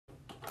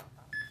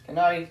Can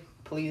I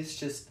please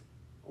just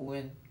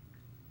win?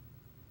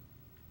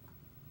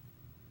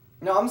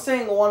 No, I'm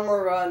saying one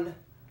more run.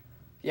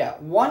 Yeah,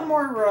 one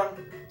more run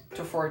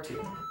to 14.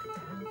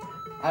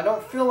 I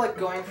don't feel like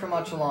going for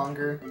much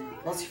longer,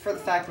 mostly for the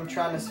fact I'm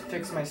trying to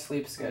fix my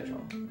sleep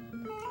schedule.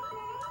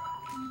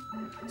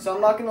 So I'm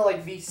not gonna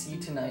like VC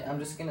tonight, I'm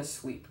just gonna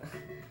sleep.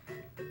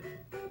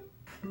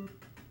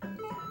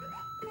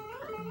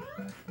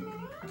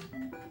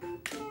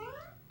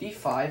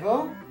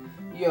 D5-0?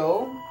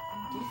 Yo,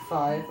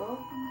 D5-0?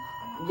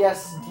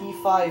 Yes,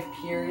 D5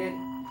 period.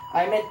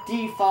 I meant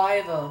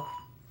D5-0.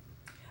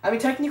 I mean,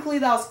 technically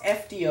that was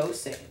FDO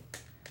save,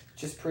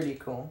 which is pretty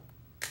cool.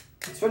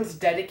 This one's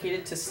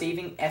dedicated to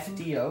saving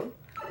FDO,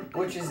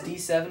 which is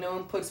D7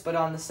 inputs, but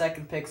on the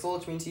second pixel,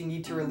 which means you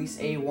need to release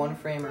A 1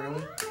 frame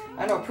early.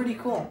 I know, pretty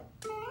cool.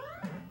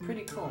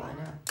 Pretty cool, I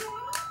know.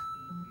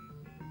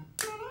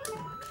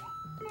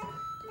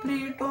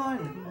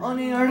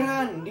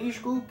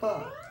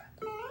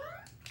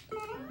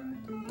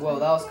 Whoa,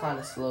 that was kind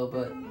of slow,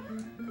 but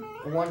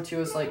 1-2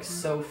 is like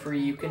so free.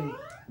 You can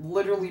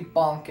literally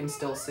bonk and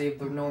still save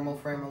the normal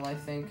frame rate, I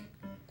think.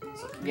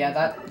 So, yeah,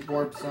 that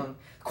warp zone.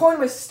 The coin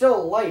was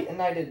still light,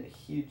 and I did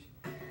huge.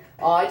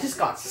 Oh, I just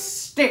got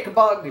stick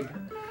bugged.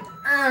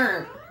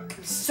 I'm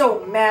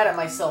so mad at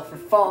myself for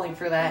falling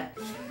for that.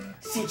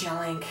 CJ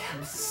Link,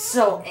 I'm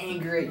so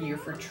angry at you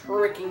for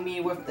tricking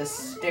me with the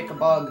stick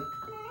bug.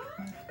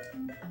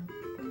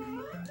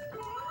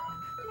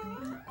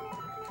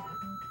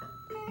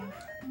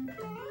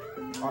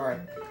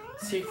 Alright,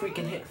 let's see if we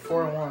can hit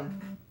 4-1.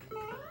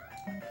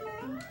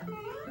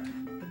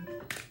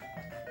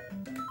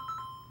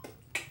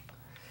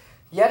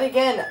 Yet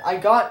again, I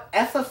got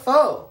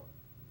FFO.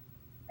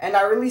 And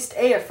I released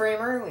A frame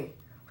early,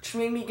 which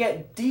made me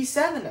get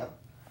D7-0.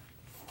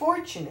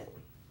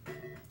 Fortunately.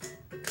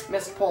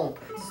 Missed poll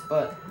inputs,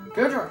 but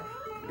good run.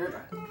 Good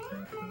run.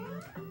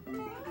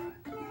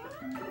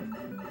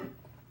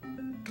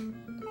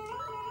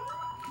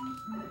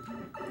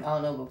 I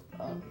don't know,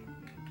 but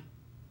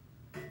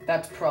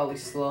that's probably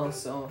slow,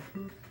 so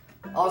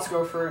I'll just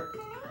go for it.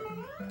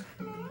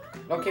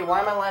 Okay, why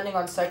am I landing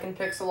on second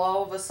pixel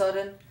all of a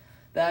sudden?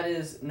 That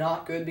is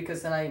not good,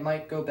 because then I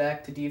might go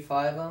back to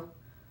D5-0.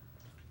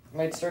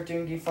 Might start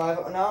doing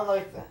D5-0. No,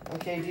 like that.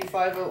 Okay,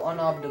 D5-0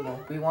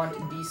 unoptimal. We want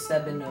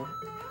D7-0.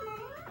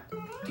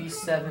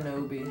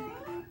 D7-0B.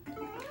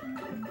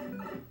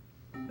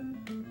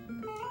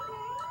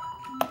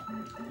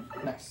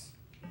 Nice.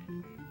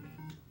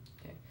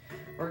 Okay.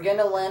 We're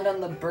gonna land on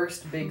the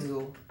burst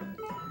Bigzel.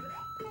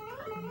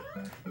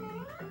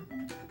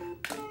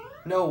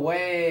 No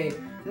way.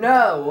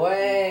 No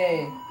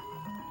way.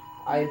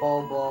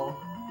 Eyeball ball.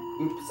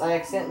 Oops, I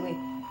accidentally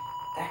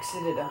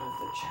exited out of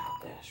the channel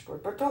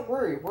dashboard. But don't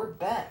worry, we're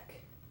back.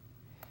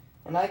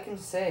 And I can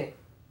say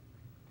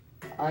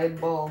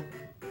eyeball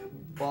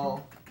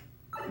ball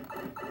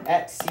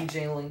at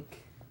CJ Link.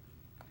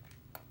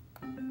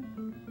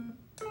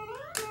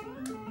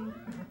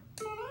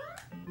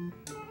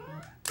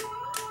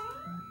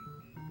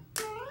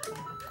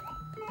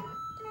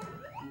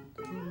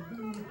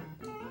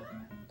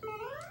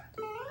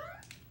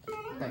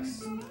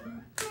 Nice.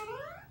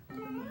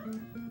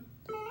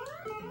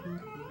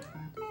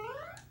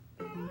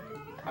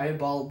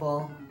 Eyeball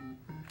ball.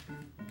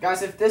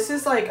 Guys, if this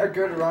is like a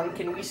good run,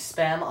 can we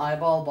spam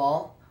eyeball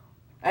ball?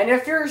 And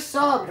if you're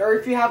subbed, or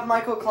if you have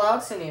Michael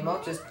Cloudson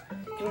emote, just,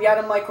 can we add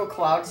a Michael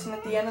Cloudson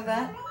at the end of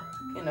that?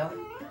 You know,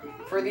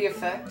 for the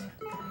effect.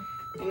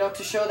 You know,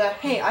 to show that,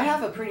 hey, I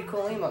have a pretty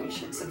cool emote, you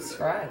should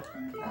subscribe.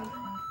 Yeah.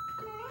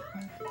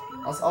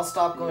 I'll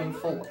stop going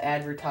full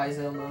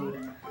advertiser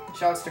mode.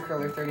 Shouts to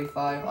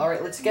Curler35.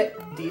 Alright, let's get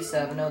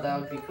D7. Oh, that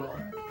would be cool.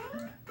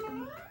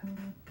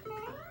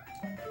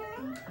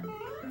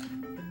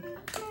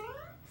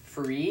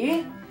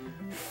 Free?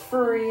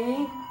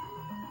 Free?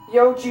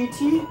 Yo,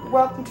 GT,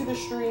 welcome to the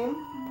stream.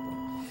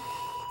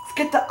 Let's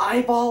get the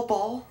eyeball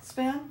ball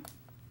spam.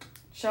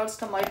 Shouts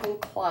to Michael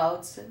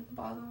Cloudson,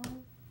 by the way.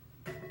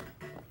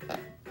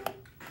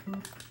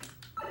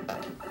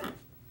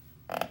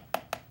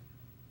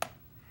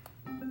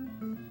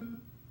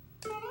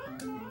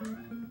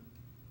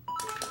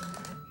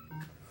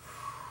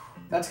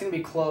 That's gonna be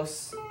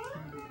close.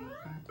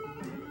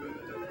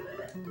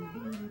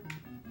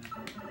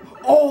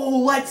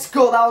 Oh, let's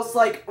go! That was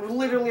like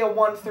literally a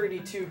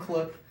 132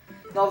 clip.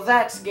 Now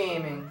that's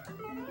gaming.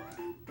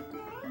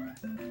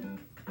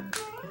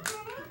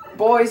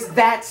 Boys,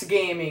 that's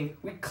gaming.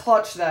 We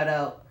clutched that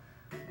out.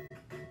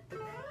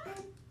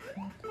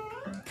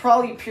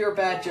 Probably pure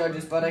bad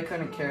judges, but I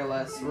couldn't care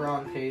less. We're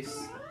on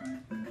pace.